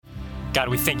God,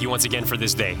 we thank you once again for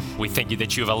this day. We thank you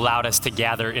that you have allowed us to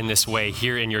gather in this way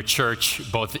here in your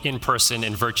church, both in person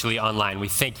and virtually online. We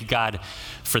thank you, God,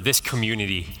 for this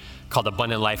community called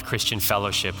Abundant Life Christian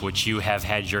Fellowship, which you have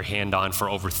had your hand on for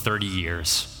over 30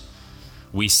 years.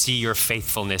 We see your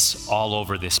faithfulness all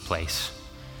over this place,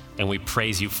 and we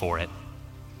praise you for it.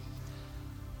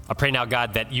 I pray now,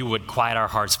 God, that you would quiet our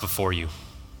hearts before you.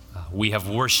 We have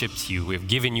worshiped you. We have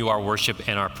given you our worship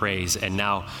and our praise, and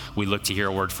now we look to hear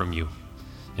a word from you.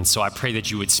 And so I pray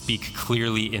that you would speak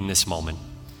clearly in this moment.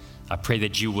 I pray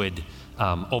that you would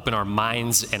open our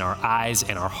minds and our eyes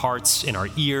and our hearts and our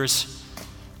ears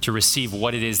to receive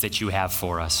what it is that you have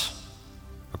for us.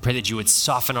 I pray that you would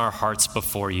soften our hearts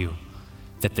before you,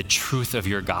 that the truth of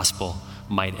your gospel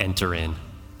might enter in.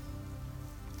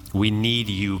 We need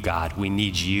you, God. We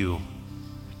need you.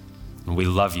 And we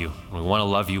love you. We want to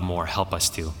love you more. Help us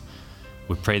to.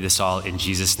 We pray this all in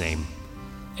Jesus' name.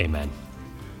 Amen.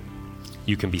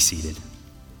 You can be seated.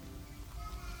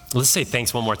 Let's say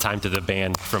thanks one more time to the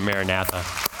band from Maranatha.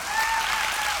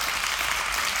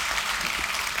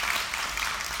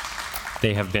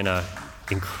 They have been an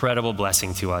incredible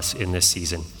blessing to us in this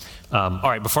season. All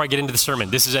right, before I get into the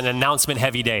sermon, this is an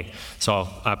announcement-heavy day, so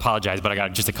I apologize, but I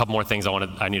got just a couple more things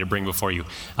I need to bring before you,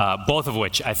 both of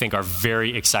which I think are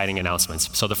very exciting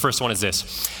announcements. So the first one is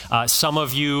this. Some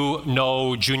of you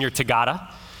know Junior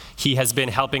Tagada. He has been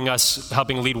helping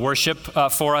lead worship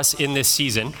for us in this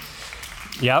season.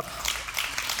 Yep.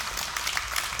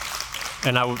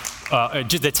 And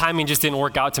the timing just didn't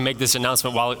work out to make this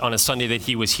announcement on a Sunday that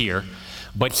he was here.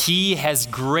 But he has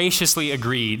graciously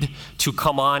agreed to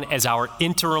come on as our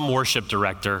interim worship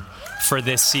director for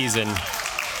this season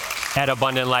at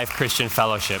Abundant Life Christian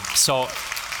Fellowship. So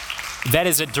that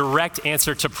is a direct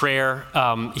answer to prayer.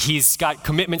 He's got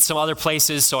commitments some other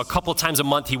places, so a couple times a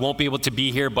month he won't be able to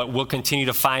be here, but we'll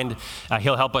continue to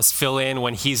he'll help us fill in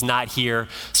when he's not here.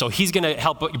 So he's going to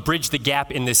help bridge the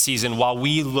gap in this season while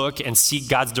we look and seek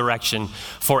God's direction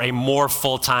for a more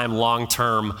full-time,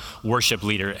 long-term worship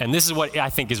leader. And this is what I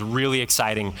think is really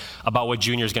exciting about what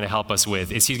Junior's going to help us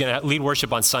with, is he's going to lead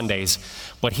worship on Sundays,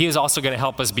 but he is also going to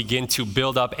help us begin to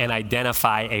build up and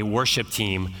identify a worship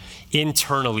team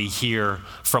internally here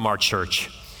from our church.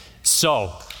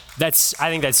 So I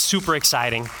think that's super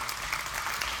exciting.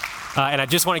 And I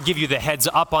just want to give you the heads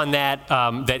up on that,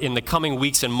 that in the coming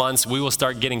weeks and months, we will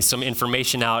start getting some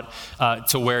information out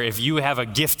to where if you have a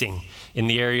gifting in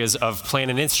the areas of playing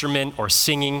an instrument or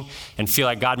singing and feel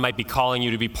like God might be calling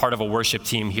you to be part of a worship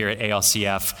team here at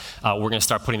ALCF, we're going to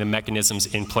start putting the mechanisms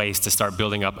in place to start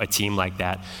building up a team like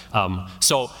that.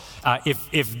 So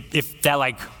if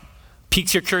that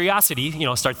piques your curiosity,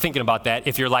 start thinking about that.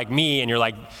 If you're like me and you're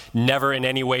like, never in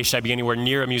any way should I be anywhere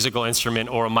near a musical instrument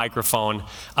or a microphone,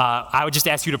 I would just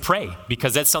ask you to pray,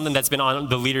 because that's something that's been on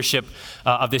the leadership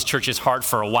of this church's heart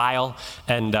for a while,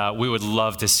 and we would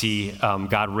love to see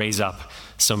God raise up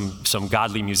some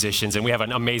godly musicians, and we have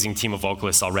an amazing team of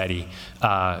vocalists already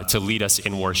to lead us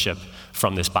in worship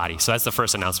from this body. So that's the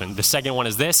first announcement. The second one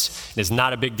is this. It is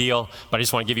not a big deal, but I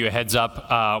just want to give you a heads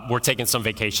up. We're taking some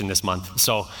vacation this month.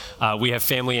 So we have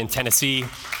family in Tennessee.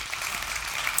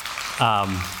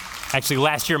 Actually,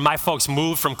 last year, my folks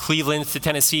moved from Cleveland to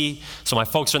Tennessee. So my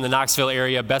folks are in the Knoxville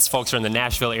area. Beth's folks are in the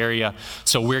Nashville area.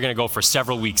 So we're going to go for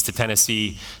several weeks to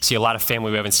Tennessee, see a lot of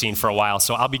family we haven't seen for a while.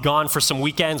 So I'll be gone for some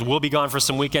weekends. We'll be gone for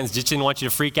some weekends. Just didn't want you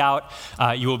to freak out.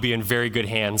 You will be in very good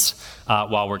hands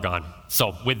while we're gone.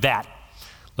 So with that,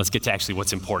 let's get to actually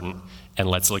what's important, and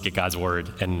let's look at God's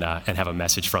word and have a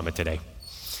message from it today.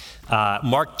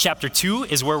 Mark chapter 2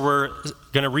 is where we're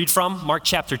going to read from. Mark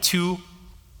chapter 2.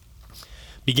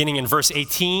 Beginning in verse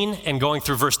 18 and going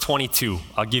through verse 22.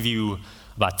 I'll give you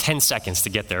about 10 seconds to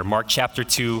get there. Mark chapter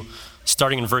 2,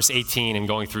 starting in verse 18 and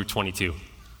going through 22.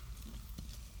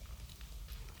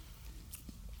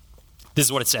 This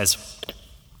is what it says.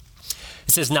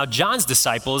 It says, "Now John's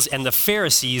disciples and the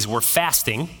Pharisees were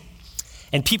fasting,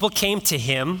 and people came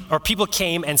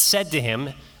and said to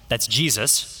him," that's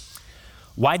Jesus,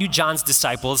 "Why do John's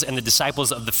disciples and the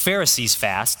disciples of the Pharisees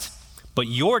fast, but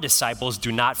your disciples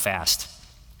do not fast?"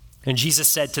 And Jesus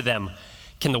said to them,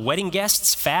 "Can the wedding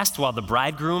guests fast while the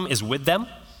bridegroom is with them?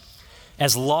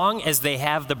 As long as they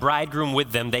have the bridegroom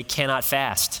with them, they cannot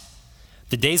fast.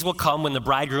 The days will come when the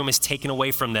bridegroom is taken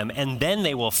away from them, and then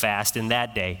they will fast in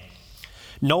that day.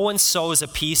 No one sews a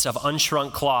piece of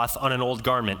unshrunk cloth on an old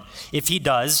garment. If he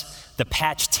does, the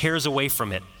patch tears away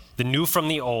from it, the new from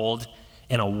the old,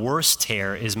 and a worse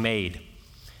tear is made.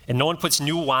 And no one puts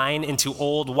new wine into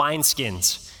old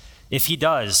wineskins. If he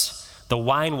does, the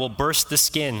wine will burst the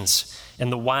skins,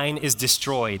 and the wine is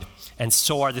destroyed, and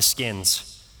so are the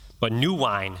skins. But new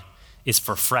wine is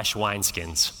for fresh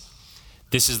wineskins.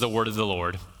 This is the word of the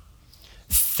Lord.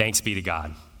 Thanks be to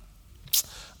God.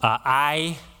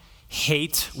 I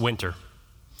hate winter.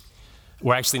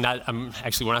 We're not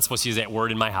supposed to use that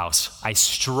word in my house. I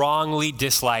strongly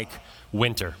dislike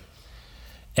winter.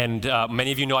 And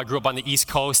many of you know I grew up on the East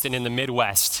Coast and in the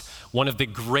Midwest. One of the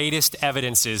greatest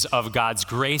evidences of God's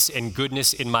grace and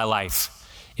goodness in my life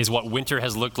is what winter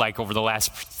has looked like over the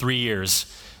last 3 years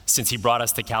since he brought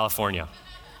us to California.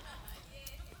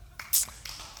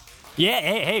 Yeah,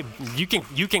 hey, you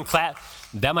can clap.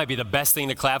 That might be the best thing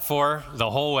to clap for the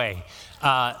whole way.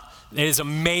 It is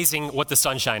amazing what the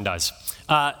sunshine does.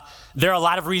 There are a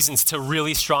lot of reasons to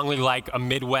really strongly like a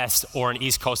Midwest or an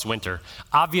East Coast winter.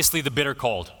 Obviously, the bitter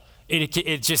cold.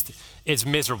 It's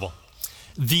miserable.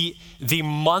 The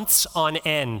months on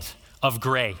end of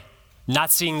gray,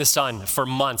 not seeing the sun for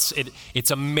months,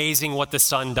 it's amazing what the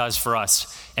sun does for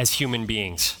us as human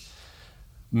beings.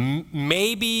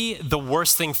 Maybe the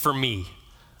worst thing for me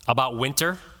about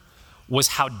winter was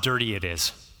how dirty it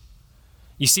is.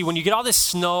 You see, when you get all this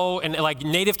snow, and like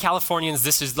native Californians,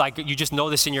 this is like, you just know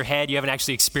this in your head, you haven't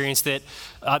actually experienced it.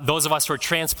 Those of us who are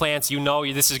transplants, you know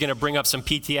this is gonna bring up some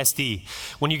PTSD.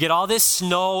 When you get all this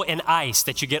snow and ice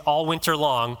that you get all winter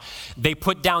long, they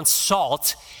put down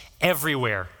salt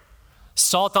everywhere.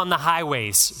 Salt on the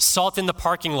highways, salt in the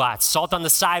parking lots, salt on the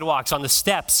sidewalks, on the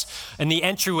steps, and the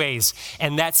entryways.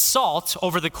 And that salt,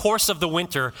 over the course of the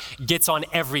winter, gets on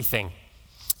everything.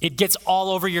 It gets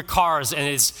all over your cars and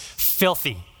is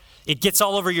filthy. It gets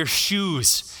all over your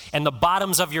shoes and the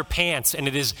bottoms of your pants, and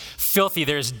it is filthy.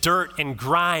 There's dirt and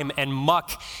grime and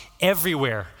muck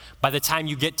everywhere by the time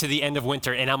you get to the end of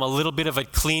winter, and I'm a little bit of a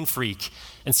clean freak,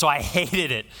 and so I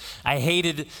hated it. I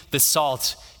hated the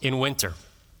salt in winter.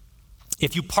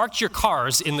 If you parked your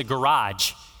cars in the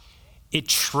garage, it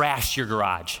trashed your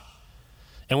garage.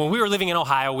 And when we were living in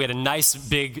Ohio, we had a nice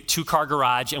big 2-car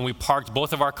garage, and we parked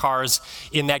both of our cars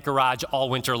in that garage all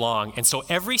winter long. And so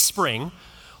every spring,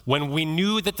 when we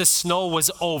knew that the snow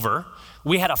was over,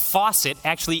 we had a faucet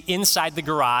actually inside the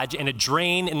garage and a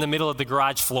drain in the middle of the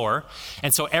garage floor.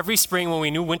 And so every spring when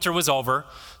we knew winter was over,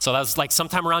 so that was like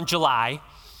sometime around July,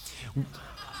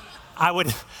 I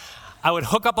would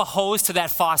hook up a hose to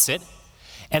that faucet,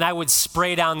 and I would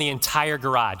spray down the entire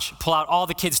garage, pull out all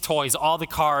the kids' toys, all the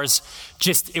cars.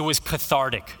 It was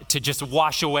cathartic to just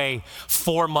wash away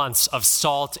 4 months of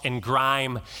salt and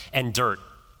grime and dirt.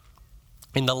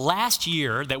 In the last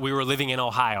year that we were living in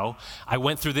Ohio, I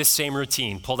went through this same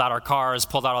routine, pulled out our cars,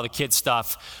 pulled out all the kids'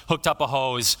 stuff, hooked up a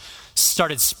hose,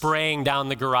 started spraying down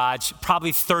the garage,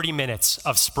 probably 30 minutes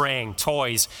of spraying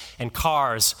toys and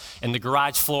cars and the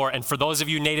garage floor. And for those of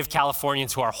you native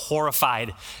Californians who are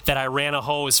horrified that I ran a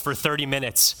hose for 30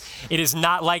 minutes, it is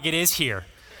not like it is here.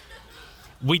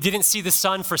 We didn't see the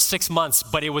sun for 6 months,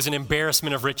 but it was an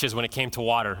embarrassment of riches when it came to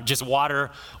water. Just water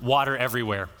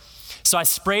everywhere. So I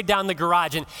sprayed down the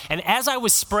garage, and as I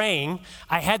was spraying,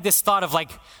 I had this thought of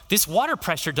like, this water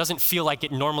pressure doesn't feel like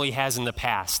it normally has in the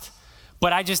past.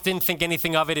 But I just didn't think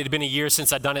anything of it. It had been a year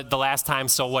since I'd done it the last time,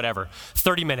 so whatever.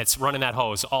 30 minutes running that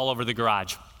hose all over the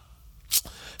garage.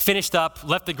 Finished up,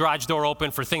 left the garage door open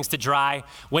for things to dry,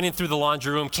 went in through the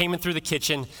laundry room, came in through the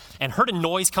kitchen, and heard a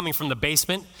noise coming from the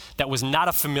basement that was not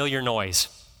a familiar noise.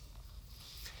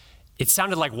 It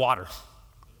sounded like water.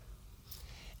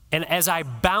 And as I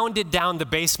bounded down the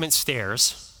basement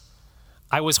stairs,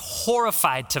 I was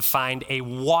horrified to find a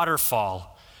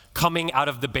waterfall coming out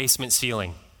of the basement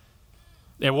ceiling.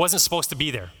 It wasn't supposed to be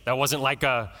there. That wasn't like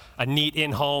a neat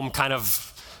in-home kind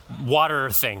of water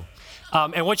thing.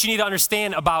 And what you need to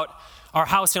understand about our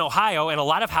house in Ohio, and a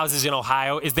lot of houses in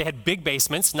Ohio, is they had big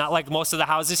basements, not like most of the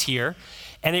houses here,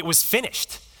 and it was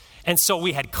finished. And so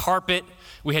we had carpet,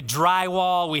 we had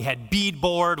drywall, we had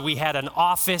beadboard, we had an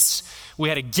office, we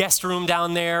had a guest room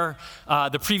down there.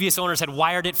 The previous owners had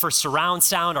wired it for surround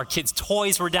sound. Our kids'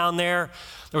 toys were down there.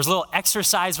 There was a little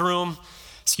exercise room.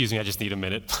 Excuse me, I just need a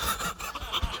minute.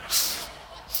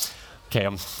 Okay,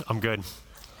 I'm good.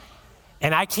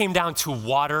 And I came down to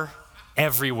water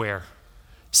everywhere,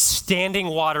 standing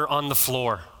water on the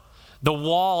floor. The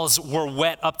walls were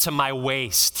wet up to my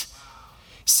waist.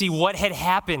 See, what had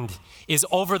happened is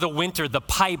over the winter, the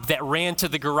pipe that ran to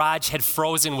the garage had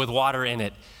frozen with water in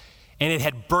it, and it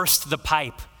had burst the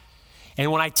pipe.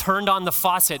 And when I turned on the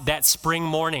faucet that spring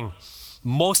morning,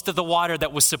 most of the water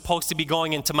that was supposed to be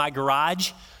going into my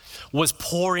garage was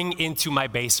pouring into my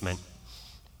basement.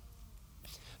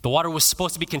 The water was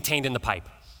supposed to be contained in the pipe.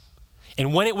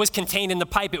 And when it was contained in the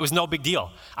pipe, it was no big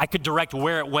deal. I could direct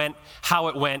where it went,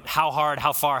 how hard,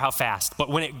 how far, how fast. But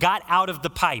when it got out of the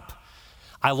pipe,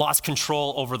 I lost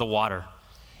control over the water,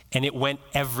 and it went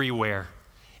everywhere.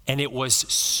 and it was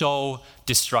so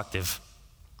destructive.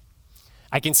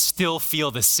 I can still feel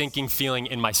the sinking feeling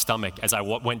in my stomach as I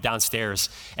went downstairs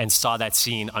and saw that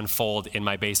scene unfold in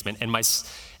my basement. And my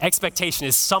expectation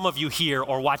is some of you here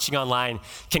or watching online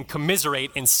can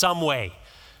commiserate in some way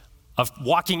of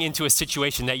walking into a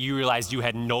situation that you realized you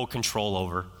had no control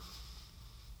over.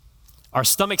 Our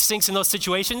stomach sinks in those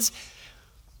situations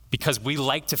because we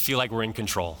like to feel like we're in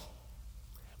control.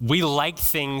 We like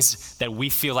things that we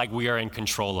feel like we are in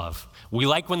control of. We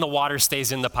like when the water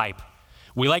stays in the pipe.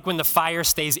 We like when the fire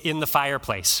stays in the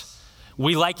fireplace.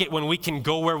 We like it when we can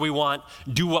go where we want,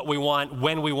 do what we want,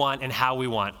 when we want, and how we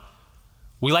want.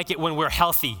 We like it when we're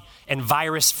healthy and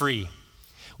virus-free.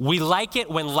 We like it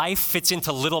when life fits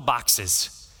into little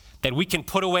boxes that we can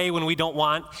put away when we don't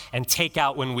want and take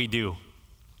out when we do.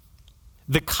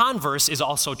 The converse is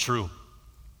also true.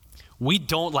 We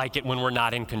don't like it when we're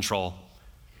not in control.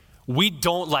 We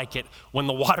don't like it when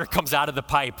the water comes out of the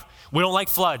pipe. We don't like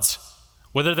floods,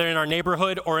 whether they're in our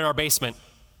neighborhood or in our basement.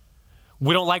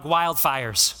 We don't like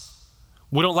wildfires.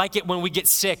 We don't like it when we get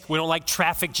sick. We don't like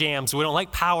traffic jams. We don't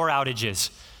like power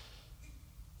outages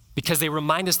because they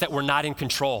remind us that we're not in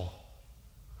control.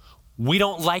 We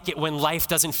don't like it when life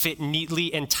doesn't fit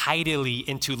neatly and tidily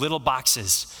into little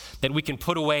boxes that we can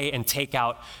put away and take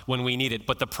out when we need it.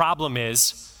 But the problem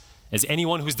is, as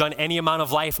anyone who's done any amount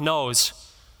of life knows,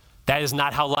 that is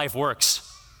not how life works.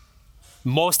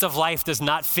 Most of life does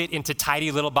not fit into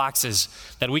tidy little boxes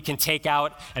that we can take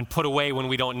out and put away when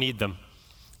we don't need them.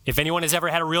 If anyone has ever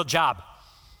had a real job,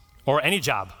 or any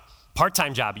job,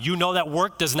 part-time job, you know that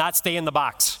work does not stay in the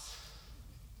box.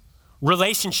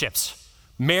 Relationships,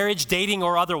 marriage, dating,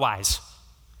 or otherwise,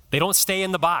 they don't stay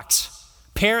in the box.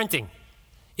 Parenting,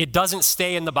 it doesn't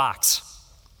stay in the box.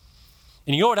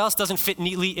 And you know what else doesn't fit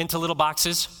neatly into little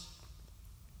boxes?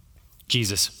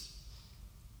 Jesus.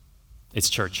 It's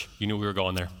church. You knew we were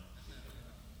going there.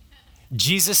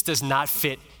 Jesus does not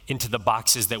fit into the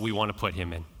boxes that we want to put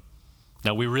him in.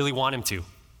 Now, we really want him to.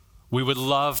 We would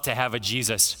love to have a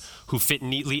Jesus who fit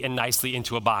neatly and nicely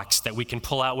into a box that we can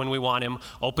pull out when we want him,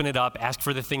 open it up, ask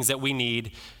for the things that we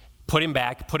need, put him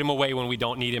back, put him away when we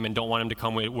don't need him and don't want him to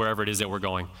come wherever it is that we're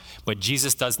going. But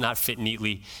Jesus does not fit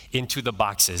neatly into the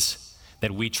boxes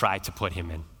that we try to put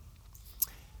him in.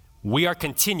 We are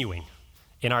continuing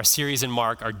in our series in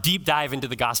Mark, our deep dive into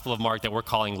the Gospel of Mark that we're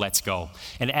calling Let's Go.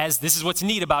 And as this is what's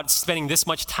neat about spending this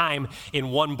much time in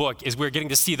one book, is we're getting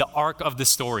to see the arc of the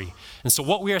story. And so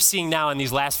what we are seeing now in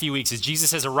these last few weeks is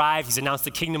Jesus has arrived, he's announced the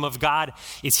kingdom of God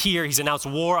is here, he's announced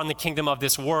war on the kingdom of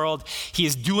this world. He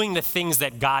is doing the things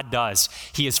that God does.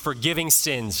 He is forgiving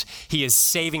sins, he is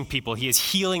saving people, he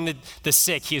is healing the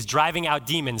sick, he is driving out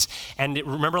demons. And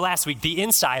remember last week, the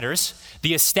insiders,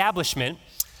 the establishment,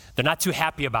 they're not too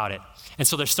happy about it. And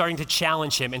so they're starting to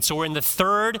challenge him. And so we're in the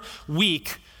third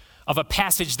week of a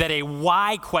passage that a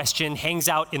why question hangs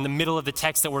out in the middle of the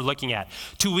text that we're looking at.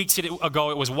 2 weeks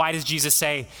ago, it was, why does Jesus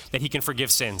say that he can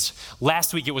forgive sins?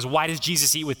 Last week, it was, why does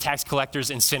Jesus eat with tax collectors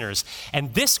and sinners?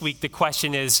 And this week, the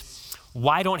question is,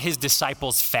 why don't his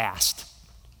disciples fast?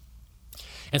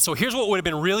 And so here's what would have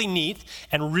been really neat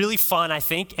and really fun, I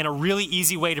think, and a really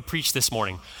easy way to preach this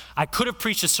morning. I could have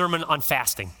preached a sermon on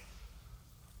fasting.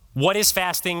 What is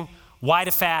fasting? Why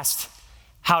to fast?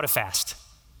 How to fast?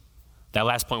 That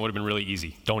last point would have been really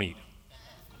easy. Don't eat.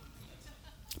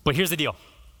 But here's the deal.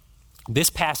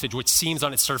 This passage, which seems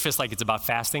on its surface like it's about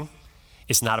fasting,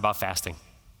 it's not about fasting.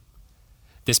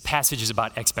 This passage is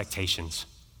about expectations.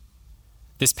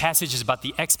 This passage is about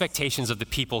the expectations of the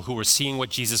people who were seeing what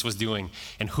Jesus was doing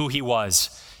and who he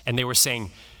was. And they were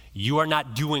saying, you are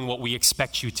not doing what we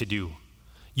expect you to do.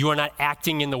 You are not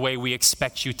acting in the way we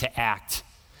expect you to act.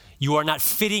 You are not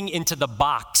fitting into the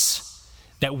box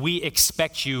that we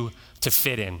expect you to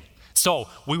fit in. So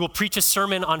we will preach a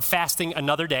sermon on fasting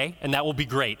another day, and that will be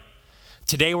great.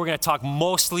 Today we're going to talk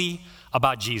mostly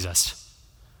about Jesus.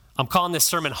 I'm calling this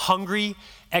sermon Hungry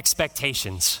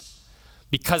Expectations,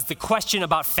 because the question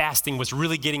about fasting was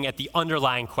really getting at the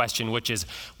underlying question, which is,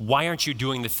 why aren't you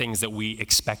doing the things that we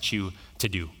expect you to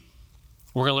do?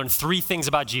 We're going to learn 3 things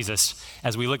about Jesus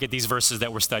as we look at these verses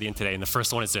that we're studying today. And the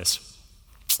first one is this.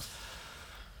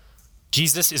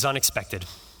 Jesus is unexpected.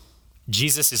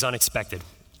 Jesus is unexpected.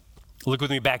 Look with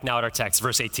me back now at our text,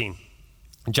 verse 18.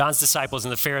 John's disciples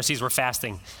and the Pharisees were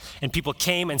fasting, and people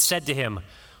came and said to him,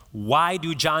 why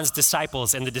do John's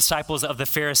disciples and the disciples of the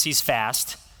Pharisees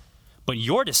fast, but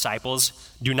your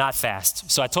disciples do not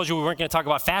fast? So I told you we weren't going to talk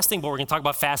about fasting, but we're going to talk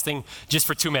about fasting just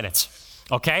for 2 minutes.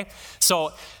 Okay?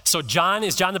 So John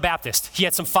is John the Baptist. He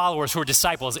had some followers who were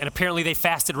disciples, and apparently they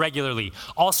fasted regularly.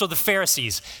 Also the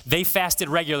Pharisees, they fasted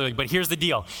regularly. But here's the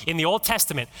deal. In the Old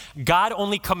Testament, God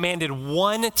only commanded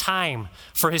one time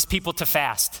for his people to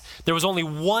fast. There was only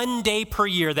one day per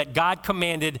year that God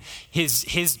commanded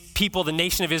his people, the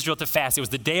nation of Israel, to fast. It was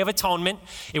the Day of Atonement.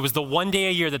 It was the one day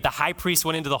a year that the high priest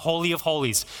went into the Holy of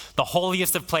Holies, the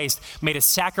holiest of places, made a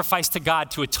sacrifice to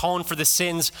God to atone for the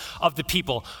sins of the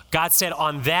people. God said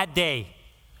on that day,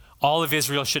 all of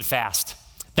Israel should fast.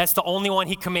 That's the only one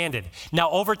he commanded.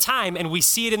 Now, over time, and we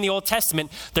see it in the Old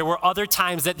Testament, there were other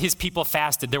times that his people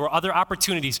fasted. There were other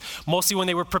opportunities, mostly when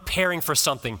they were preparing for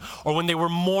something, or when they were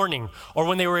mourning, or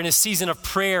when they were in a season of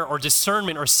prayer or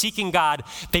discernment or seeking God,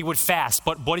 they would fast.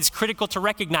 But what is critical to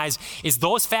recognize is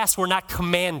those fasts were not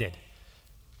commanded.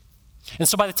 And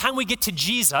so by the time we get to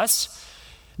Jesus,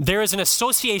 there is an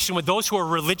association with those who are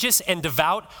religious and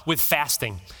devout with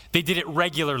fasting. They did it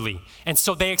regularly. And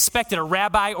so they expected a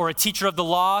rabbi or a teacher of the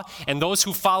law and those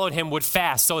who followed him would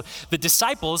fast. So the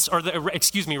disciples,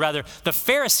 the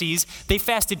Pharisees, they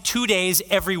fasted 2 days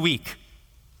every week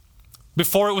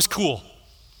before it was cool.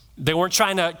 They weren't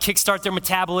trying to kickstart their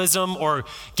metabolism or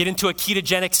get into a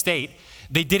ketogenic state.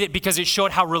 They did it because it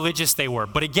showed how religious they were.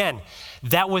 But again,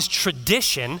 that was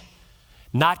tradition,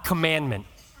 not commandment.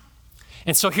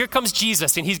 And so here comes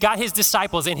Jesus, and he's got his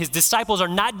disciples, and his disciples are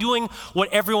not doing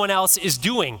what everyone else is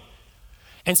doing.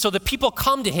 And so the people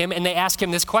come to him and they ask him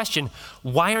this question: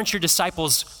 why aren't your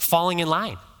disciples falling in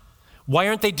line? Why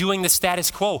aren't they doing the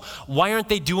status quo? Why aren't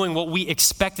they doing what we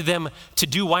expect them to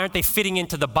do? Why aren't they fitting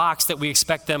into the box that we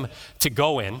expect them to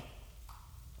go in?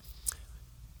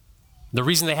 The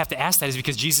reason they have to ask that is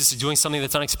because Jesus is doing something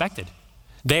that's unexpected.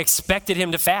 They expected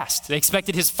him to fast. They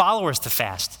expected his followers to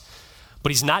fast.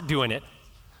 But he's not doing it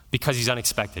because he's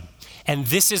unexpected. And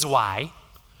this is why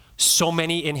so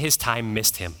many in his time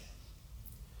missed him.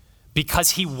 Because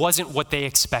he wasn't what they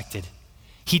expected.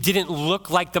 He didn't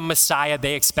look like the Messiah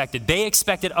they expected. They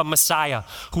expected a Messiah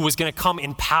who was going to come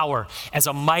in power as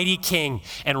a mighty king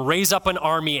and raise up an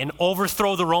army and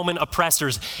overthrow the Roman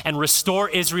oppressors and restore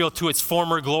Israel to its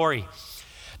former glory.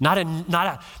 Not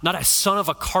a son of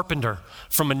a carpenter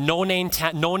from a no-name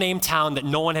town that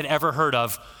no one had ever heard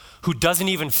of, who doesn't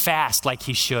even fast like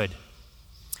he should,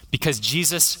 because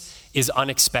Jesus is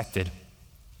unexpected.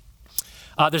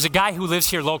 There's a guy who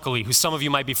lives here locally who some of you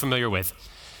might be familiar with.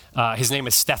 His name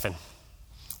is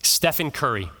Stephen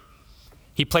Curry.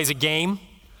 He plays a game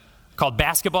called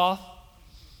basketball.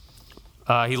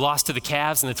 He lost to the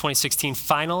Cavs in the 2016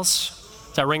 finals.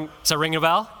 Does that ring a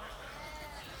bell?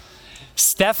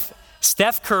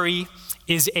 Steph Curry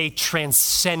is a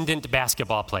transcendent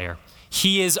basketball player.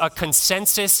 He is a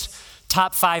consensus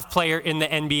top 5 player in the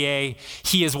NBA.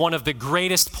 He is one of the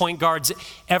greatest point guards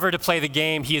ever to play the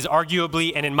game. He is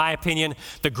arguably, and in my opinion,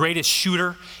 the greatest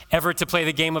shooter ever to play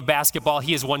the game of basketball.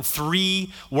 He has won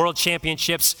 3 world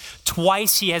championships.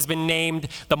 Twice he has been named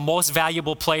the most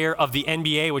valuable player of the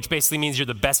NBA, which basically means you're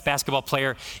the best basketball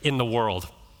player in the world.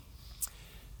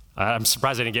 I'm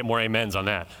surprised I didn't get more amens on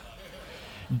that.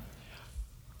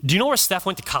 Do you know where Steph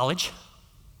went to college?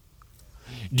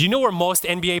 Do you know where most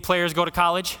NBA players go to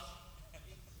college?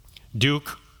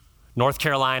 Duke, North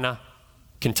Carolina,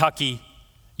 Kentucky,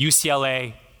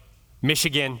 UCLA,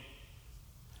 Michigan.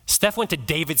 Steph went to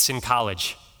Davidson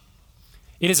College.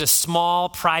 It is a small,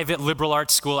 private, liberal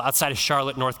arts school outside of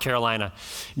Charlotte, North Carolina.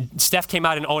 Steph came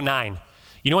out in 2009.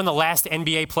 You know when the last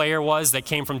NBA player was that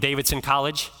came from Davidson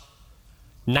College?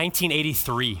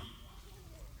 1983.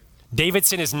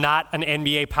 Davidson is not an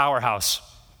NBA powerhouse.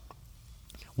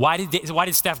 Why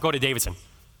did Steph go to Davidson?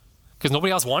 Because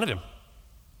nobody else wanted him.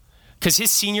 Because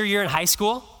his senior year in high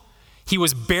school, he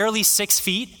was barely 6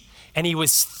 feet and he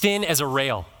was thin as a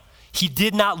rail. He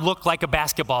did not look like a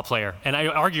basketball player. And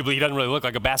arguably, he doesn't really look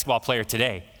like a basketball player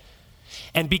today.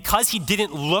 And because he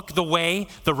didn't look the way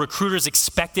the recruiters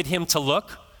expected him to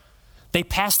look, they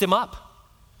passed him up.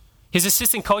 His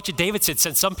assistant coach at Davidson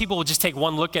said some people will just take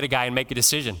one look at a guy and make a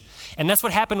decision. And that's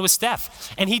what happened with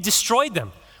Steph. And he destroyed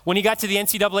them when he got to the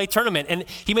NCAA tournament. And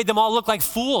he made them all look like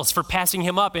fools for passing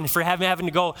him up and for having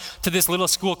to go to this little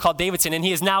school called Davidson. And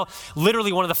he is now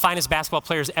literally one of the finest basketball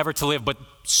players ever to live. But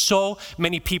so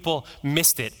many people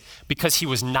missed it because he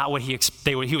was not what he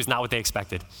was not what they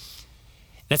expected.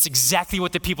 That's exactly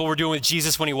what the people were doing with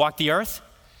Jesus when he walked the earth.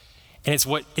 And it's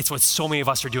what so many of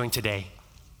us are doing today.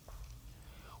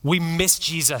 We miss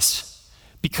Jesus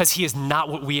because he is not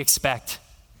what we expect.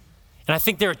 And I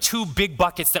think there are 2 big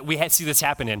buckets that we see this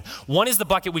happen in. One is the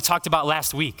bucket we talked about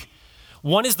last week,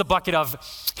 One is the bucket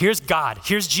of, here's God,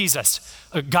 here's Jesus,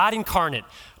 God incarnate,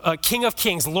 King of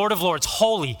kings, Lord of lords,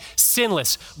 holy,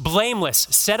 sinless, blameless,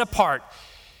 set apart.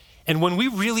 And when we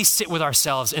really sit with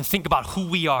ourselves and think about who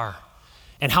we are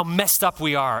and how messed up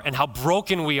we are and how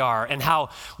broken we are and how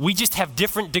we just have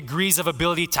different degrees of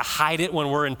ability to hide it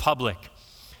when we're in public,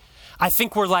 I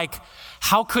think we're like,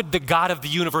 how could the God of the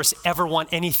universe ever want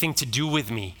anything to do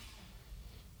with me?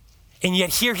 And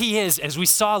yet here he is, as we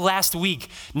saw last week,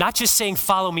 not just saying,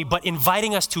 follow me, but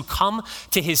inviting us to come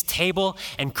to his table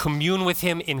and commune with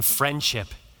him in friendship.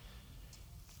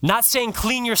 Not saying,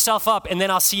 clean yourself up and then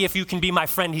I'll see if you can be my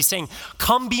friend. He's saying,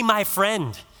 come be my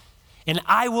friend and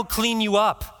I will clean you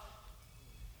up.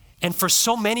 And for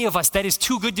so many of us, that is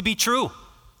too good to be true.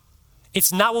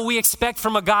 It's not what we expect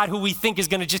from a God who we think is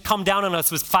going to just come down on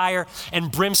us with fire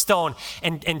and brimstone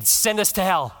and send us to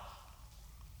hell.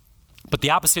 But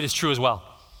the opposite is true as well.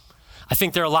 I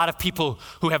think there are a lot of people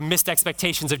who have missed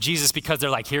expectations of Jesus because they're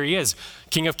like, here he is,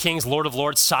 King of kings, Lord of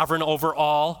lords, sovereign over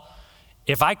all.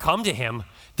 If I come to him,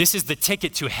 this is the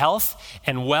ticket to health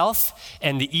and wealth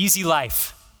and the easy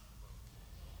life.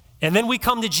 And then we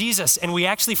come to Jesus and we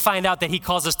actually find out that he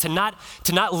calls us to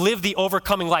not live the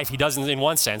overcoming life. He does in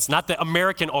one sense, not the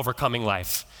American overcoming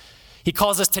life. He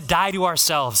calls us to die to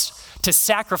ourselves, to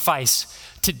sacrifice,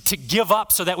 to give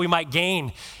up so that we might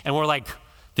gain. And we're like,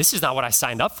 this is not what I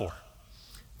signed up for.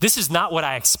 This is not what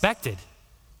I expected.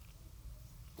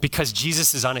 Because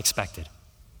Jesus is unexpected.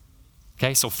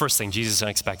 Okay, so first thing, Jesus is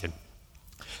unexpected.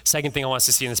 Second thing I want us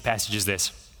to see in this passage is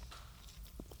this.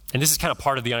 And this is kind of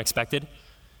part of the unexpected.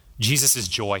 Jesus is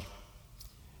joy.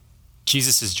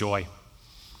 Jesus is joy.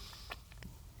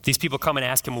 These people come and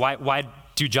ask him, why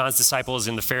do John's disciples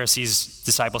and the Pharisees'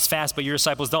 disciples fast, but your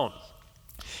disciples don't?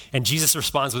 And Jesus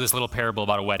responds with this little parable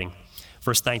about a wedding.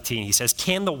 Verse 19, he says,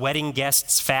 can the wedding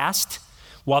guests fast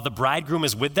while the bridegroom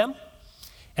is with them?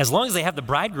 As long as they have the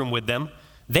bridegroom with them,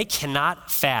 they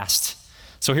cannot fast.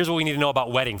 So here's what we need to know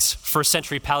about weddings. First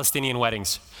century Palestinian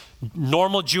weddings.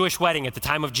 Normal Jewish wedding at the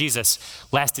time of Jesus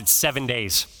lasted 7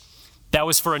 days. That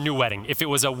was for a new wedding. If it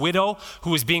was a widow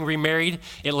who was being remarried,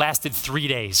 it lasted 3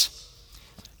 days.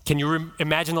 Can you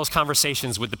imagine those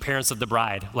conversations with the parents of the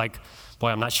bride? Like, boy,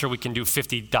 I'm not sure we can do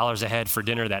 $50 a head for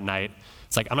dinner that night.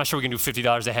 It's like, I'm not sure we can do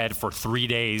 $50 a head for 3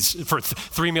 days, for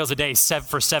 3 meals a day,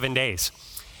 for 7 days.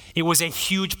 It was a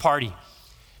huge party.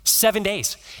 7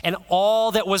 days. And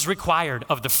all that was required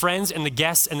of the friends and the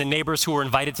guests and the neighbors who were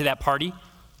invited to that party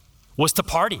was to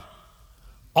party.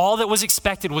 All that was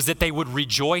expected was that they would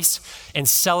rejoice and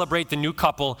celebrate the new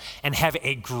couple and have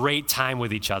a great time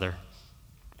with each other.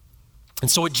 And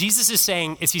so what Jesus is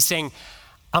saying is he's saying,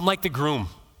 I'm like the groom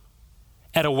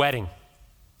at a wedding.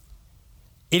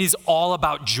 It is all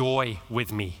about joy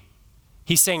with me.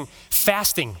 He's saying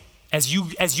fasting, as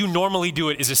you normally do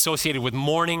it, is associated with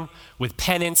mourning, with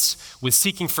penance, with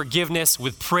seeking forgiveness,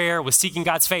 with prayer, with seeking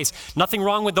God's face. Nothing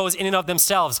wrong with those in and of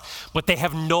themselves, but they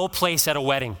have no place at a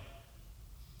wedding.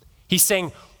 He's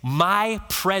saying, my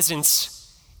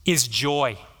presence is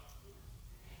joy.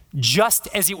 Just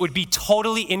as it would be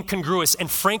totally incongruous and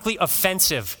frankly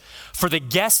offensive for the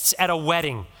guests at a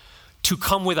wedding to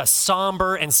come with a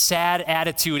somber and sad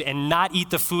attitude and not eat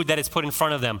the food that is put in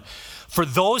front of them, for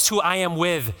those who I am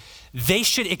with, they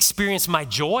should experience my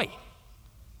joy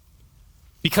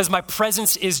because my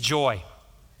presence is joy.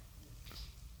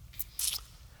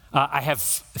 I have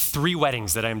 3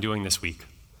 weddings that I'm doing this week.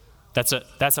 That's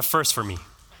a first for me.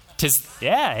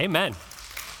 Amen.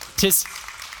 Tis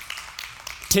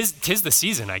the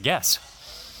season, I guess.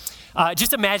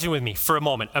 Just imagine with me for a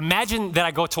moment. Imagine that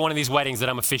I go to one of these weddings that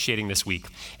I'm officiating this week.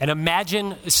 And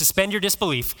suspend your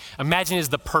disbelief. Imagine it's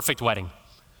the perfect wedding.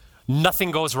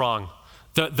 Nothing goes wrong.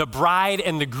 The bride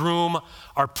and the groom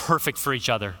are perfect for each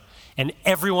other. And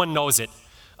everyone knows it.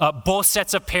 Both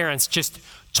sets of parents just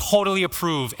totally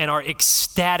approve and are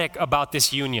ecstatic about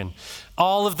this union.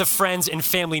 All of the friends and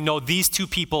family know these two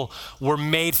people were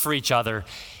made for each other.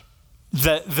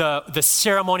 The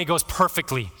ceremony goes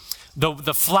perfectly.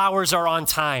 The flowers are on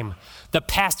time. The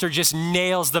pastor just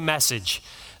nails the message.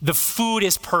 The food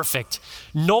is perfect.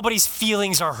 Nobody's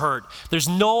feelings are hurt. There's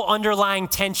no underlying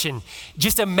tension.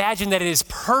 Just imagine that it is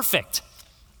perfect.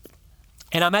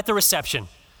 And I'm at the reception,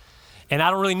 and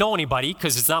I don't really know anybody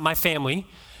because it's not my family,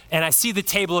 and I see the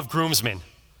table of groomsmen.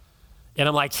 And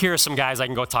I'm like, here are some guys I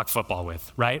can go talk football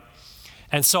with, right?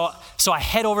 And so I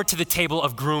head over to the table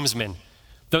of groomsmen,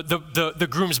 the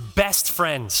groom's best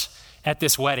friends at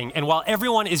this wedding. And while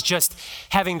everyone is just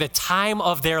having the time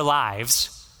of their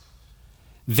lives,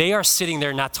 they are sitting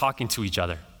there not talking to each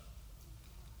other.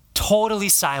 Totally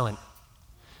silent.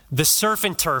 The surf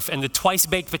and turf and the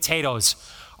twice-baked potatoes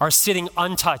are sitting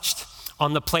untouched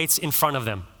on the plates in front of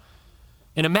them.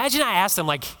 And imagine I asked them,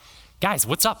 like, guys,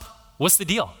 what's up? What's the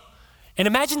deal? And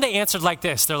imagine they answered like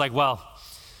this. They're like, well,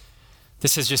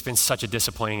 this has just been such a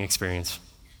disappointing experience.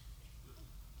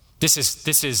 This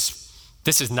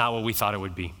is not what we thought it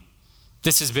would be.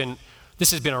 This has been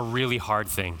a really hard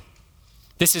thing.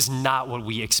 This is not what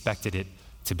we expected it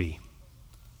to be.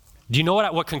 Do you know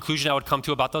what conclusion I would come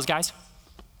to about those guys?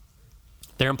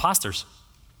 They're imposters.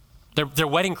 They're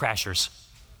wedding crashers.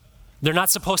 They're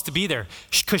not supposed to be there,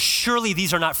 because surely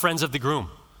these are not friends of the groom.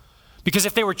 Because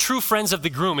if they were true friends of the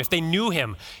groom, if they knew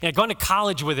him and had gone to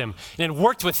college with him and had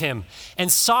worked with him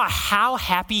and saw how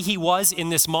happy he was in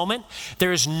this moment,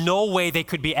 there is no way they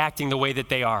could be acting the way that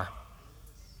they are.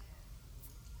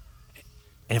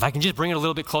 And if I can just bring it a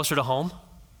little bit closer to home,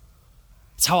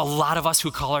 it's how a lot of us who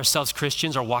call ourselves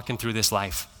Christians are walking through this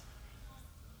life.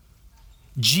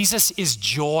 Jesus is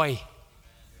joy.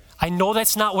 I know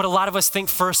that's not what a lot of us think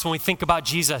first when we think about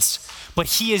Jesus, but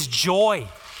he is joy.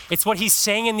 It's what he's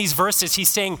saying in these verses. He's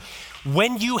saying,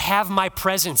 when you have my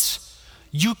presence,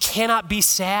 you cannot be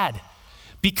sad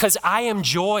because I am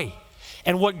joy.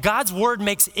 And what God's word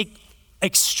makes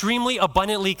extremely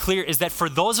abundantly clear is that for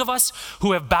those of us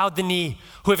who have bowed the knee,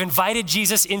 who have invited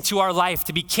Jesus into our life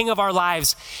to be king of our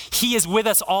lives, he is with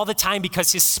us all the time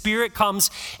because his spirit comes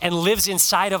and lives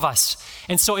inside of us.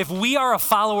 And so if we are a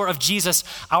follower of Jesus,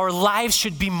 our lives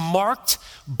should be marked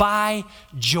by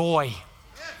joy.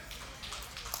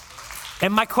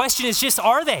 And my question is just,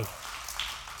 are they?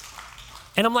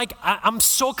 And I'm like, I'm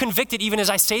so convicted even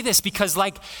as I say this, because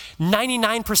like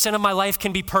 99% of my life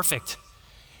can be perfect.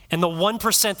 And the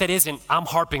 1% that isn't, I'm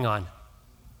harping on.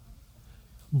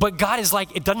 But God is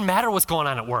like, it doesn't matter what's going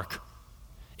on at work.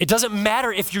 It doesn't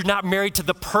matter if you're not married to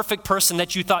the perfect person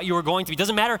that you thought you were going to be. It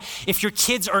doesn't matter if your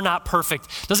kids are not perfect.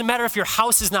 It doesn't matter if your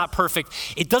house is not perfect.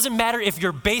 It doesn't matter if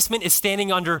your basement is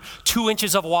standing under 2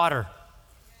 inches of water.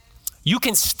 You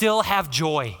can still have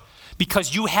joy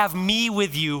because you have me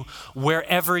with you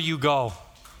wherever you go.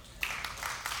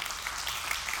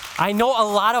 I know a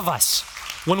lot of us,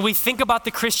 when we think about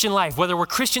the Christian life, whether we're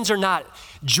Christians or not,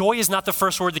 joy is not the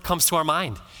first word that comes to our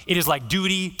mind. It is like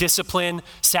duty, discipline,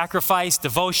 sacrifice,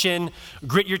 devotion,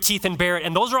 grit your teeth and bear it.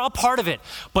 And those are all part of it.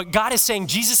 But God is saying,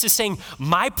 Jesus is saying,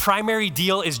 my primary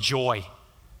deal is joy.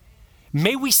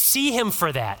 May we see him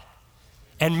for that,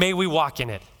 and may we walk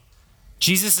in it.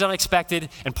 Jesus is unexpected,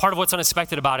 and part of what's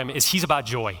unexpected about him is he's about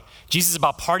joy. Jesus is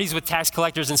about parties with tax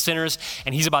collectors and sinners,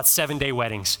 and he's about 7-day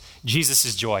weddings. Jesus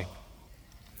is joy.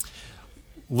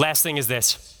 Last thing is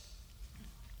this.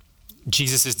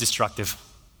 Jesus is destructive.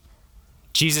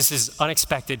 Jesus is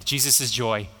unexpected. Jesus is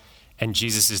joy, and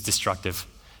Jesus is destructive.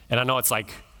 And I know it's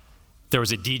like there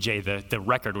was a DJ, the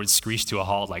record would screech to a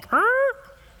halt, like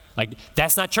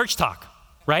that's not church talk,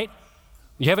 right?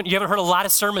 You haven't heard a lot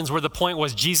of sermons where the point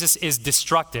was Jesus is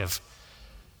destructive.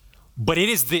 But it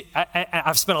is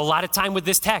I've spent a lot of time with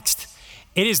this text.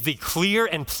 It is the clear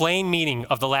and plain meaning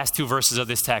of the last 2 verses of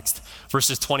this text,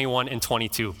 verses 21 and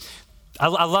 22.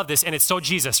 I love this, and it's so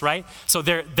Jesus, right? So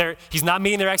he's not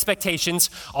meeting their expectations.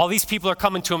 All these people are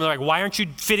coming to him. They're like, why aren't you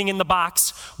fitting in the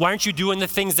box? Why aren't you doing the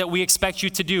things that we expect you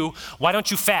to do? Why don't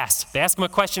you fast? They ask him a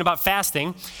question about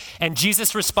fasting, and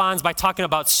Jesus responds by talking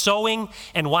about sowing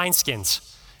and wineskins.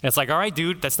 And it's like, all right,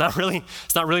 dude, it's not really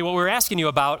what we were asking you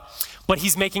about. But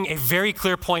he's making a very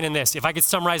clear point in this. If I could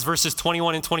summarize verses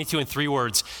 21 and 22 in 3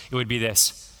 words, it would be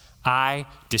this: I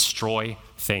destroy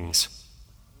things.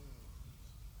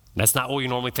 That's not what we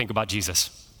normally think about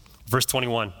Jesus. Verse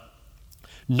 21,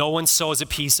 no one sews a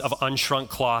piece of unshrunk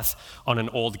cloth on an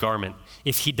old garment.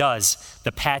 If he does,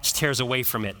 the patch tears away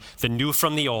from it, the new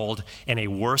from the old, and a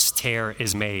worse tear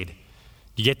is made.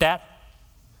 You get that?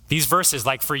 These verses,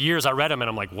 like for years I read them and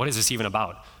I'm like, what is this even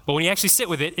about? But when you actually sit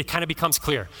with it, it kind of becomes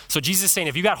clear. So Jesus is saying,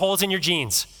 if you got holes in your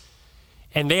jeans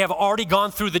and they have already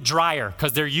gone through the dryer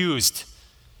because they're used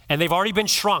and they've already been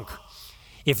shrunk,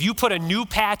 if you put a new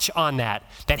patch on that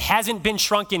hasn't been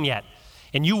shrunken yet,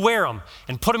 and you wear them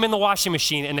and put them in the washing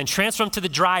machine and then transfer them to the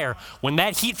dryer, when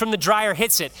that heat from the dryer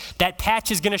hits it, that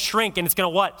patch is going to shrink and it's going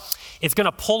to what? It's going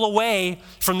to pull away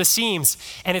from the seams.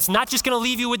 And it's not just going to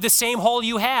leave you with the same hole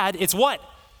you had. It's what?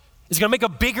 It's going to make a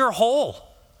bigger hole.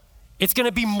 It's going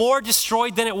to be more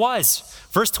destroyed than it was.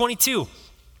 Verse 22,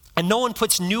 and no one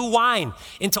puts new wine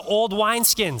into old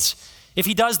wineskins. If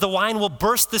he does, the wine will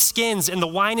burst the skins and the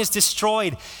wine is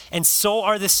destroyed, and so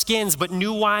are the skins, but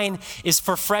new wine is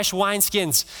for fresh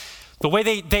wineskins. The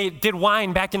way they did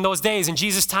wine back in those days, in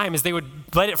Jesus' time, is they would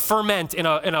let it ferment in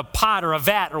a pot or a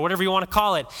vat or whatever you want to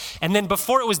call it. And then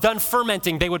before it was done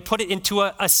fermenting, they would put it into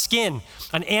a skin,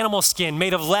 an animal skin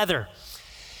made of leather.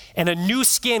 And a new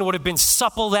skin would have been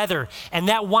supple leather. And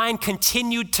that wine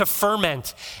continued to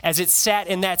ferment as it sat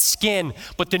in that skin.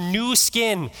 But the new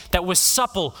skin that was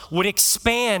supple would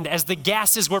expand as the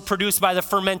gases were produced by the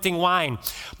fermenting wine.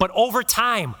 But over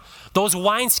time, those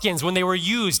wineskins, when they were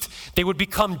used, they would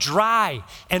become dry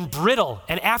and brittle.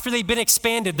 And after they'd been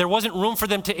expanded, there wasn't room for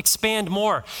them to expand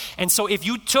more. And so if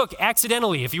you took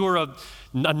accidentally, if you were a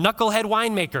knucklehead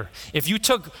winemaker, if you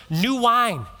took new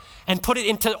wine and put it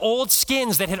into old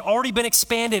skins that had already been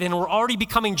expanded and were already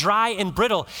becoming dry and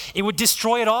brittle, it would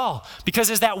destroy it all. Because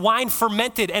as that wine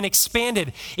fermented and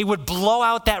expanded, it would blow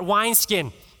out that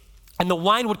wineskin and the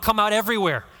wine would come out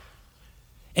everywhere.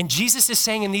 And Jesus is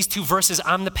saying in these two verses,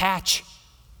 I'm the patch.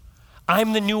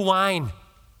 I'm the new wine.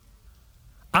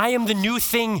 I am the new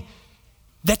thing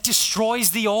that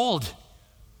destroys the old.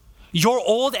 Your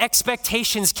old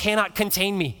expectations cannot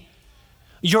contain me.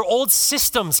 Your old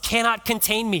systems cannot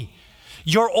contain me.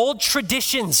 Your old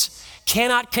traditions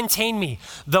cannot contain me.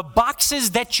 The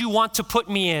boxes that you want to put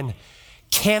me in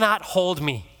cannot hold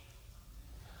me.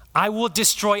 I will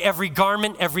destroy every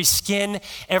garment, every skin,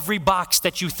 every box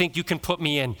that you think you can put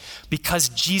me in, because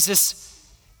Jesus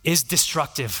is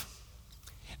destructive.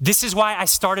 This is why I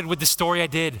started with the story I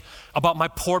did about my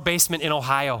poor basement in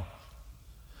Ohio.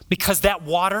 Because that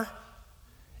water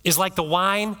is like the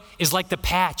wine, is like the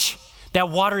patch. That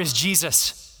water is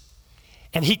Jesus.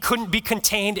 And he couldn't be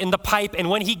contained in the pipe. And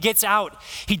when he gets out,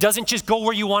 he doesn't just go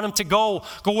where you want him to go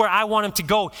where I want him to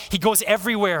go. He goes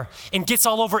everywhere and gets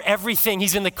all over everything.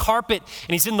 He's in the carpet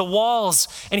and he's in the walls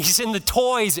and he's in the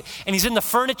toys and he's in the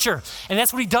furniture. And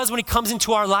that's what he does when he comes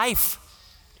into our life.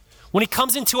 When he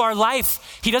comes into our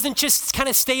life, he doesn't just kind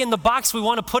of stay in the box we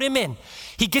want to put him in.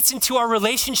 He gets into our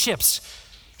relationships.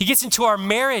 He gets into our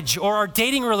marriage or our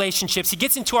dating relationships. He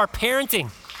gets into our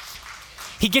parenting.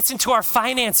 He gets into our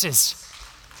finances.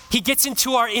 He gets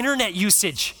into our internet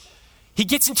usage. He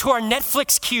gets into our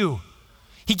Netflix queue.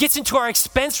 He gets into our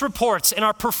expense reports and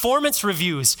our performance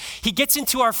reviews. He gets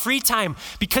into our free time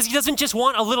because he doesn't just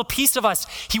want a little piece of us.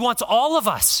 He wants all of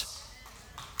us.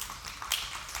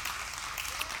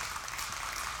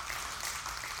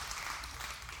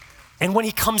 And when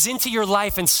he comes into your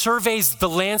life and surveys the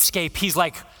landscape, he's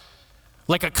like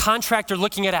a contractor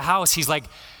looking at a house. He's like,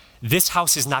 this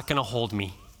house is not going to hold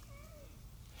me.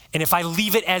 And if I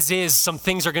leave it as is, some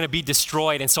things are going to be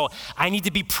destroyed. And so I need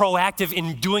to be proactive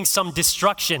in doing some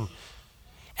destruction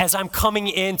as I'm coming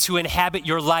in to inhabit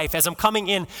your life, as I'm coming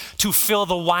in to fill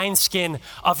the wineskin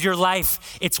of your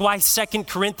life. It's why 2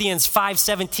 Corinthians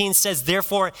 5:17 says,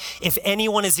 therefore, if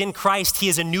anyone is in Christ, he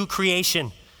is a new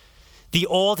creation. The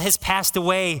old has passed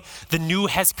away, the new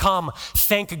has come.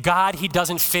 Thank God he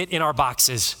doesn't fit in our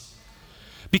boxes.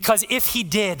 Because if he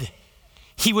did,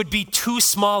 he would be too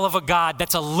small of a God.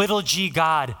 That's a little g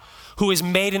God who is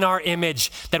made in our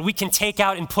image that we can take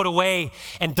out and put away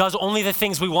and does only the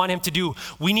things we want him to do.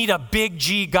 We need a big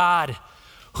G God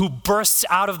who bursts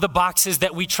out of the boxes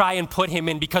that we try and put him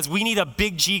in, because we need a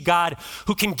big G God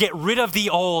who can get rid of the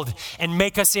old and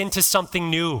make us into something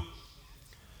new.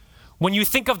 When you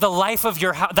think of the life of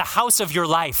the house of your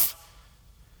life,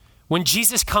 when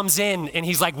Jesus comes in and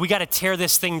he's like, we got to tear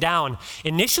this thing down.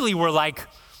 Initially, we're like,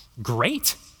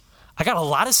 great. I got a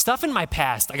lot of stuff in my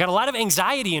past. I got a lot of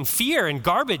anxiety and fear and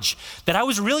garbage that I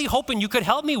was really hoping you could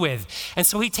help me with. And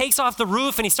so he takes off the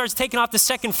roof and he starts taking off the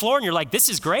second floor, and you're like, this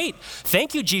is great.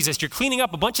 Thank you, Jesus. You're cleaning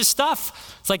up a bunch of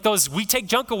stuff. It's like those we take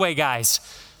junk away guys.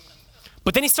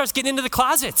 But then he starts getting into the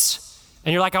closets,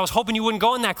 and you're like, I was hoping you wouldn't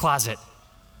go in that closet.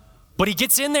 But he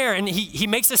gets in there and he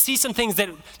makes us see some things that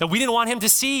we didn't want him to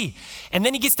see. And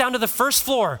then he gets down to the first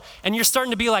floor, and you're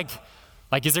starting to be like,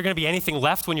 is there going to be anything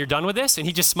left when you're done with this? And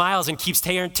he just smiles and keeps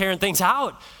tearing things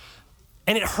out.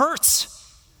 And it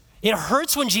hurts. It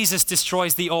hurts when Jesus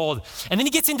destroys the old. And then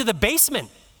he gets into the basement.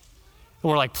 And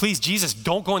we're like, please, Jesus,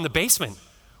 don't go in the basement.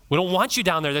 We don't want you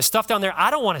down there. There's stuff down there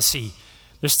I don't want to see.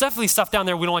 There's definitely stuff down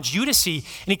there we don't want you to see.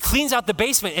 And he cleans out the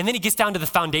basement, and then he gets down to the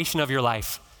foundation of your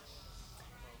life.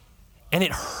 And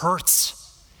it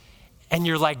hurts. And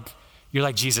you're like,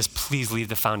 Jesus, please leave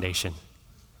the foundation.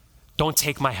 Don't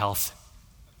take my health.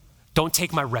 Don't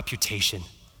take my reputation.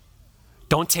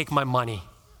 Don't take my money.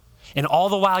 And all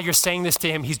the while you're saying this to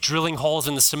him, he's drilling holes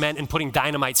in the cement and putting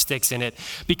dynamite sticks in it,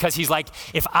 because he's like,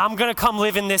 if I'm gonna come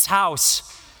live in this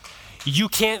house, you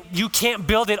can't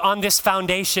build it on this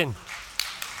foundation.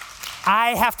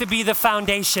 I have to be the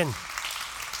foundation.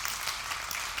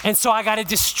 And so I gotta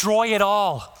destroy it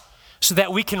all so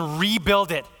that we can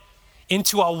rebuild it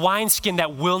into a wineskin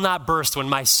that will not burst when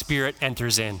my spirit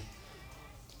enters in.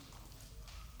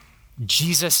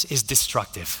 Jesus is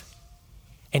destructive.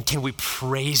 And can we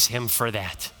praise him for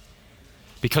that?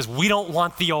 because we don't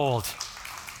want the old.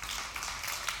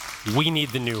 We need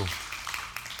the new.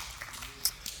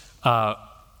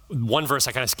 One verse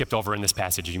I kind of skipped over in this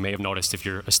passage, you may have noticed if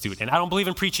you're astute. And I don't believe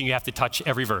in preaching you have to touch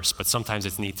every verse, but sometimes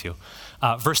it's neat to.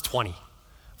 Verse 20.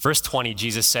 Verse 20,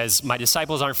 Jesus says, my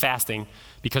disciples aren't fasting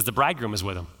because the bridegroom is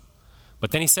with them.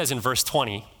 But then he says in verse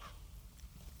 20,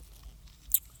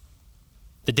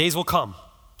 the days will come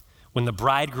when the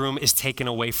bridegroom is taken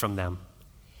away from them,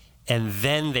 and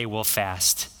then they will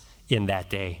fast in that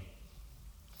day.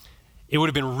 It would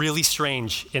have been really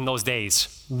strange in those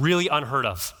days, really unheard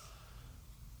of,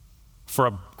 for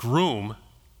a groom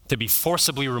to be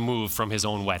forcibly removed from his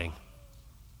own wedding.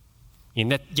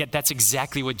 And yet that's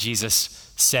exactly what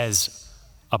Jesus says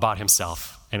about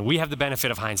himself. And we have the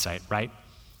benefit of hindsight, right?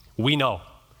 We know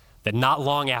that not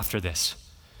long after this,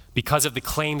 because of the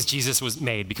claims Jesus was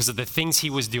made, because of the things he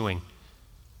was doing,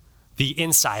 the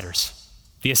insiders,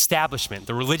 the establishment,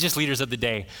 the religious leaders of the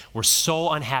day were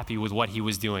so unhappy with what he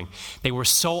was doing. They were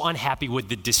so unhappy with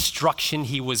the destruction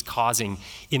he was causing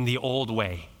in the old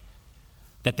way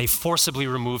that they forcibly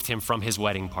removed him from his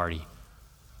wedding party,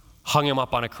 hung him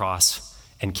up on a cross,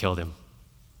 and killed him.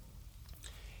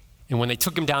 And when they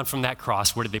took him down from that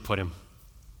cross, where did they put him?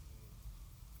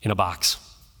 In a box.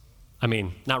 I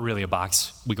mean, not really a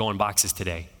box. We go in boxes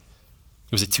today.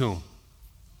 It was a tomb.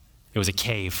 It was a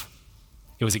cave.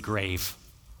 It was a grave.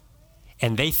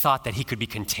 And they thought that he could be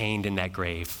contained in that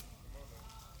grave.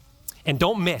 And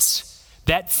don't miss,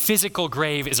 that physical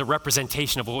grave is a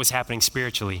representation of what was happening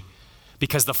spiritually,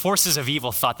 because the forces of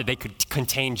evil thought that they could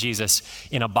contain Jesus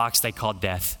in a box they called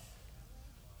death.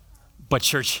 But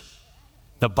church,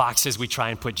 the boxes we try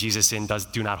and put Jesus in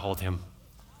do not hold him.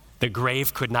 The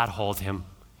grave could not hold him.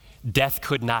 Death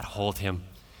could not hold him,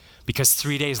 because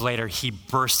 3 days later, he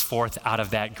burst forth out of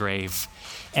that grave.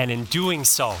 And in doing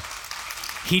so,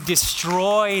 he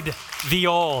destroyed the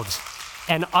old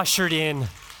and ushered in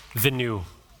the new.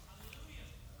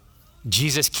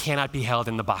 Jesus cannot be held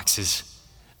in the boxes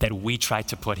that we tried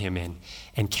to put him in.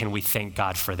 And can we thank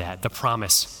God for that? The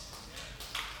promise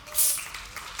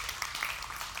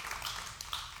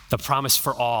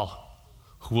for all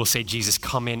who will say, Jesus,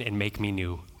 come in and make me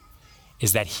new,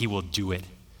 is that he will do it.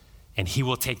 And he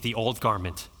will take the old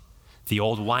garment, the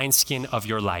old wineskin of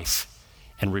your life,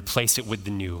 and replace it with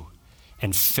the new,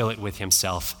 and fill it with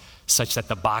himself, such that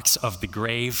the box of the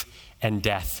grave and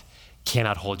death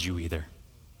cannot hold you either.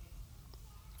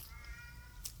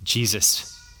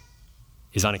 Jesus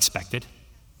is unexpected.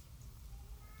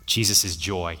 Jesus is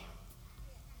joy.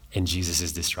 And Jesus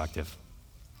is destructive.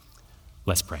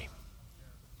 Let's pray.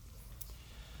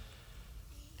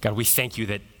 God, we thank you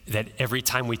that every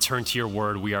time we turn to your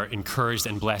word, we are encouraged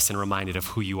and blessed and reminded of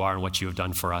who you are and what you have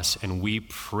done for us. And we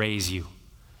praise you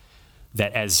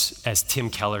that as Tim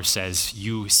Keller says,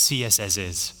 you see us as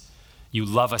is. You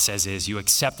love us as is. You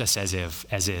accept us as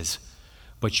is.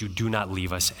 But you do not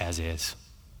leave us as is.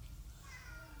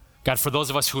 God, for those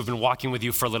of us who have been walking with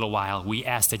you for a little while, we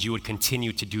ask that you would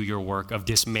continue to do your work of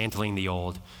dismantling the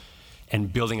old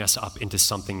and building us up into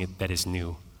something that is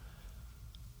new.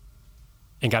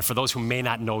 And God, for those who may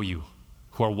not know you,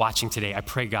 who are watching today, I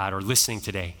pray, God, or listening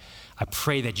today, I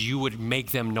pray that you would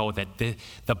make them know that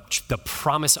the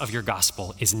promise of your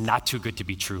gospel is not too good to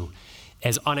be true.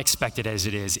 As unexpected as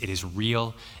it is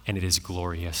real and it is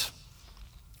glorious.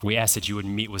 We ask that you would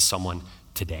meet with someone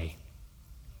today.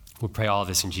 We pray all of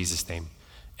this in Jesus' name.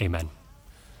 Amen.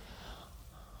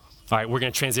 All right, we're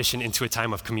going to transition into a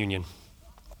time of communion.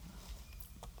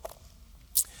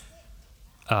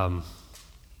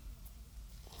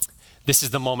 This is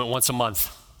the moment once a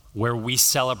month where we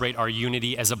celebrate our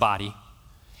unity as a body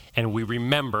and we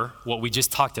remember what we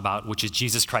just talked about, which is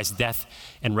Jesus Christ's death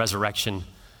and resurrection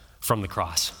from the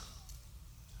cross.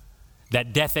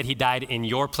 That death that he died in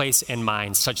your place and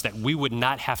mine, such that we would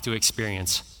not have to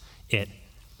experience it,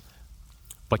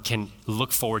 but can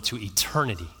look forward to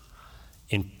eternity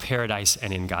in paradise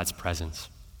and in God's presence.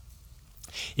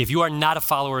 If you are not a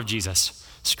follower of Jesus,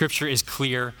 Scripture is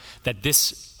clear that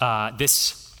this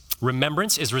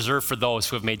remembrance is reserved for those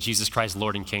who have made Jesus Christ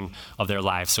Lord and King of their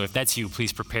lives. So if that's you,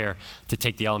 please prepare to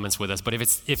take the elements with us. But if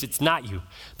it's not you,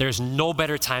 there's no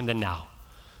better time than now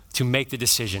to make the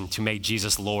decision to make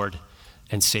Jesus Lord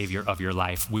and Savior of your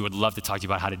life. We would love to talk to you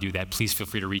about how to do that. Please feel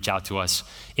free to reach out to us,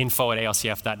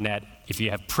 info@alcf.net. If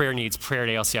you have prayer needs,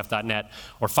 prayer@alcf.net,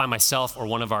 or find myself or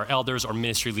one of our elders or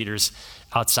ministry leaders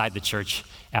outside the church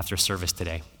after service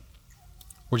today.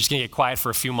 We're just going to get quiet for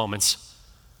a few moments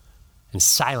and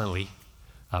silently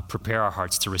prepare our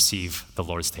hearts to receive the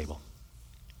Lord's table.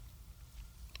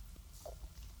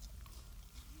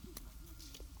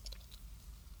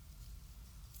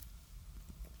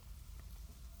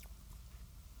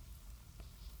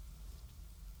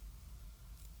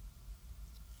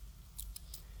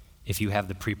 if you have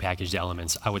the prepackaged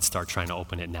elements, I would start trying to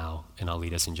open it now, and I'll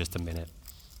lead us in just a minute.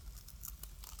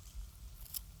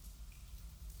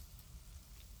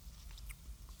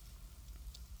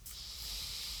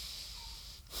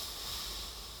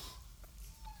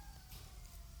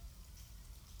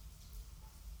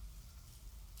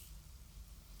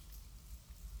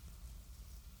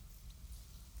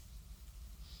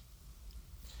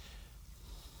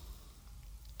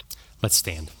 Let's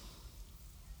stand.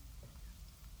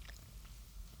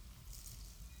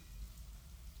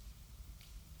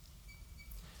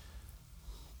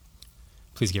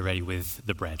 Please get ready with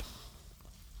the bread.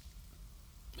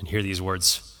 And hear these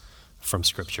words from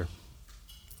Scripture.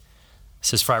 It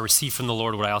says, "For I received from the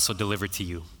Lord what I also delivered to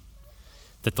you,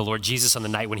 that the Lord Jesus on the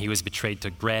night when he was betrayed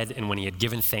took bread, and when he had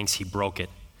given thanks, he broke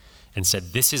it and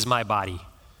said, 'This is my body,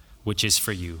 which is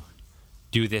for you.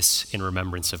 Do this in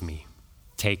remembrance of me.'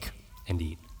 Take and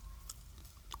eat."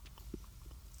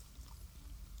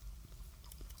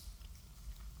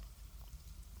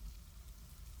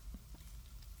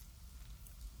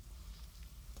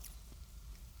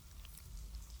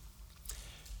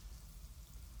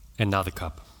 And now the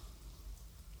cup.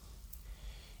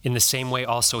 In the same way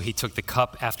also he took the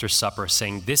cup after supper,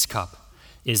 saying, "This cup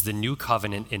is the new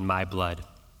covenant in my blood.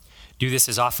 Do this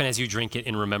as often as you drink it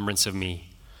in remembrance of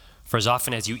me. For as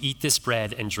often as you eat this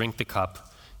bread and drink the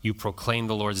cup, you proclaim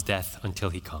the Lord's death until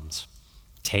he comes.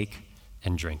 Take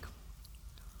and drink."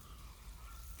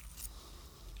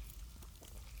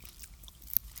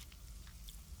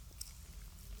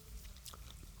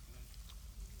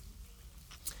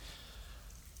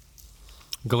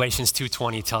 Galatians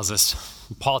 2:20 tells us,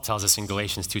 Paul tells us in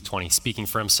Galatians 2:20, speaking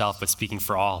for himself, but speaking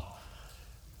for all,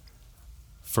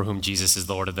 for whom Jesus is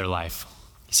the Lord of their life.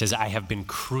 He says, "I have been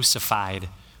crucified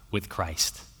with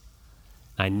Christ.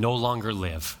 I no longer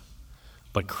live,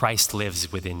 but Christ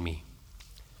lives within me."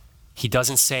 He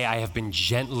doesn't say, "I have been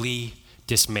gently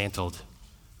dismantled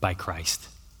by Christ."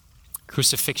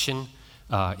 Crucifixion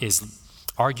is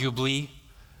arguably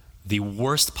the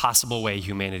worst possible way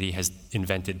humanity has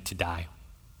invented to die.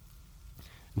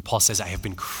 And Paul says, "I have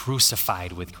been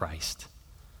crucified with Christ,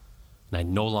 and I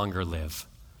no longer live,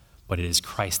 but it is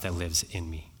Christ that lives in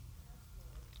me."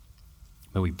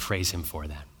 May we praise him for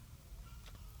that.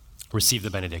 Receive the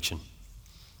benediction.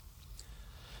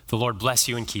 The Lord bless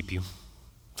you and keep you.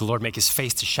 The Lord make his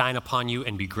face to shine upon you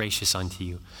and be gracious unto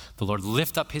you. The Lord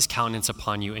lift up his countenance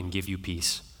upon you and give you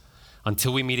peace.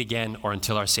 Until we meet again, or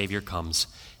until our Savior comes,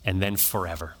 and then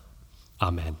forever.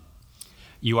 Amen.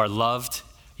 You are loved,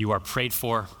 you are prayed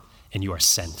for, and you are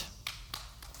sent.